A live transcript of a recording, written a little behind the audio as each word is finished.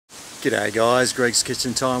G'day guys, Greg's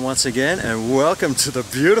Kitchen time once again, and welcome to the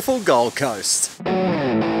beautiful Gold Coast. Now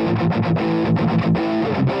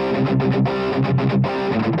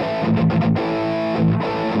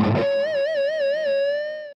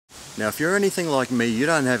if you're anything like me, you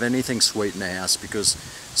don't have anything sweet in the house because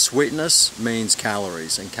sweetness means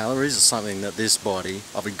calories, and calories is something that this body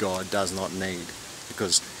of a god does not need,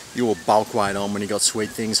 because you will bulk weight on when you got sweet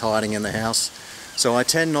things hiding in the house. So I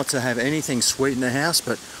tend not to have anything sweet in the house,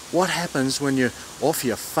 but what happens when you're off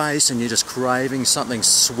your face and you're just craving something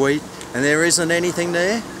sweet and there isn't anything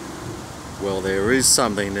there? Well, there is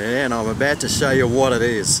something there, and I'm about to show you what it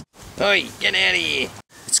is. Oi, get out of here!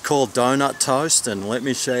 It's called donut toast, and let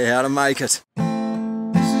me show you how to make it.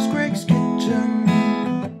 This is Greg's Kitchen.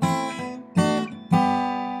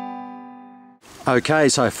 Okay,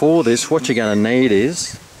 so for this, what you're going to need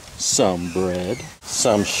is some bread,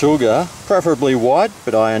 some sugar, preferably white,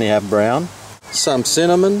 but I only have brown, some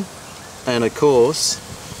cinnamon, and of course,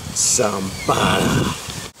 some butter.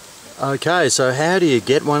 Okay, so how do you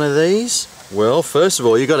get one of these? Well, first of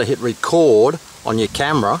all, you've got to hit record on your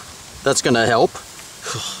camera. That's going to help.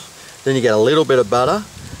 Then you get a little bit of butter,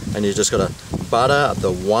 and you just got to butter up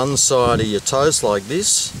the one side of your toast like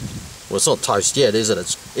this. Well, it's not toast yet, is it?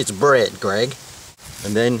 It's bread, Greg.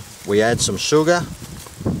 And then we add some sugar.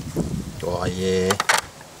 Oh yeah.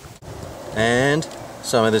 And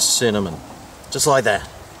some of this cinnamon. Just like that.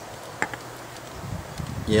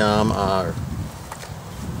 Yum-o.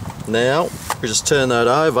 Now, we just turn that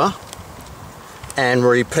over and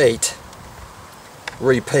repeat.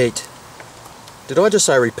 Repeat. Did I just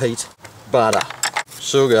say repeat? Butter,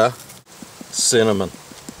 sugar, cinnamon.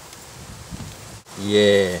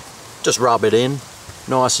 Yeah. Just rub it in,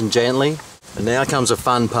 nice and gently. And now comes the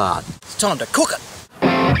fun part. It's time to cook it.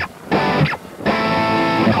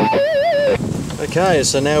 Okay,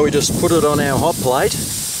 so now we just put it on our hot plate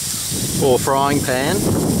or frying pan.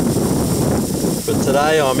 But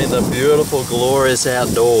today I'm in the beautiful, glorious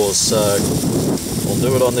outdoors, so I'll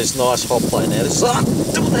do it on this nice hot plate. Now this,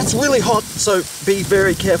 that's really hot, so be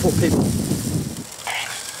very careful, people.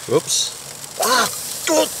 Whoops.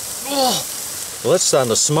 Good. Well, that's starting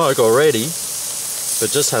to smoke already, but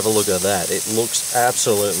just have a look at that. It looks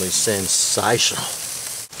absolutely sensational.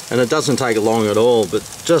 And it doesn't take long at all, but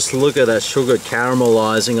just look at that sugar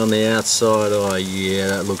caramelizing on the outside. Oh yeah,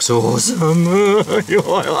 that looks awesome.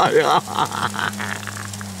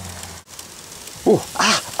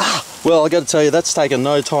 Well, I got to tell you, that's taken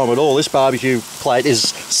no time at all. This barbecue plate is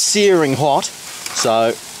searing hot,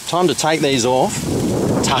 so time to take these off,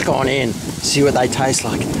 tuck on in, see what they taste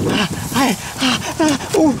like.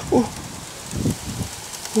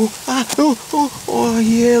 Oh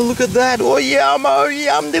yeah, look at that. Oh yum, oh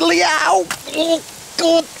yum, diddly ow. Oh,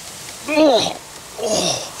 good.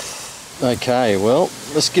 Okay, well,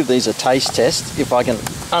 let's give these a taste test. If I can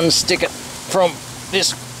unstick it from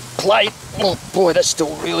this plate. Oh boy, that's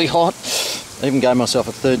still really hot. I even gave myself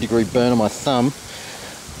a 3rd-degree burn on my thumb.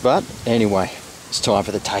 But anyway, it's time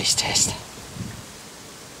for the taste test.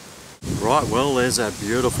 Right, well, there's that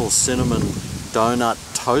beautiful cinnamon donut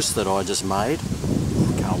toast that I just made.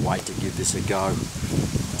 Can't wait to give this a go. I'm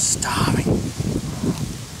starving.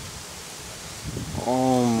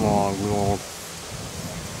 Oh my god.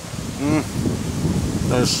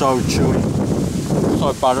 They're so chewy,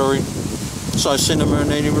 so buttery, so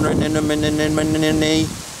cinnamon, and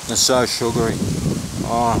so sugary.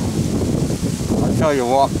 Oh, I tell you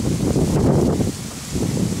what,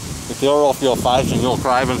 if you're off your face and you're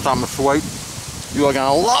craving something sweet, you are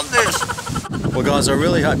going to love this. Well guys, I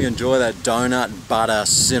really hope you enjoy that donut butter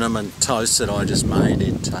cinnamon toast that I just made.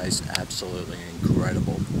 It tastes absolutely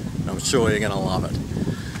incredible, and I'm sure you're going to love it.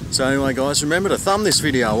 So anyway guys, remember to thumb this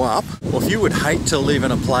video up, or if you would hate to live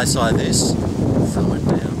in a place like this, thumb it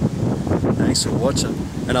down. Thanks for watching,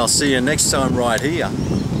 and I'll see you next time right here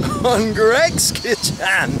on Greg's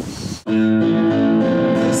Kitchen.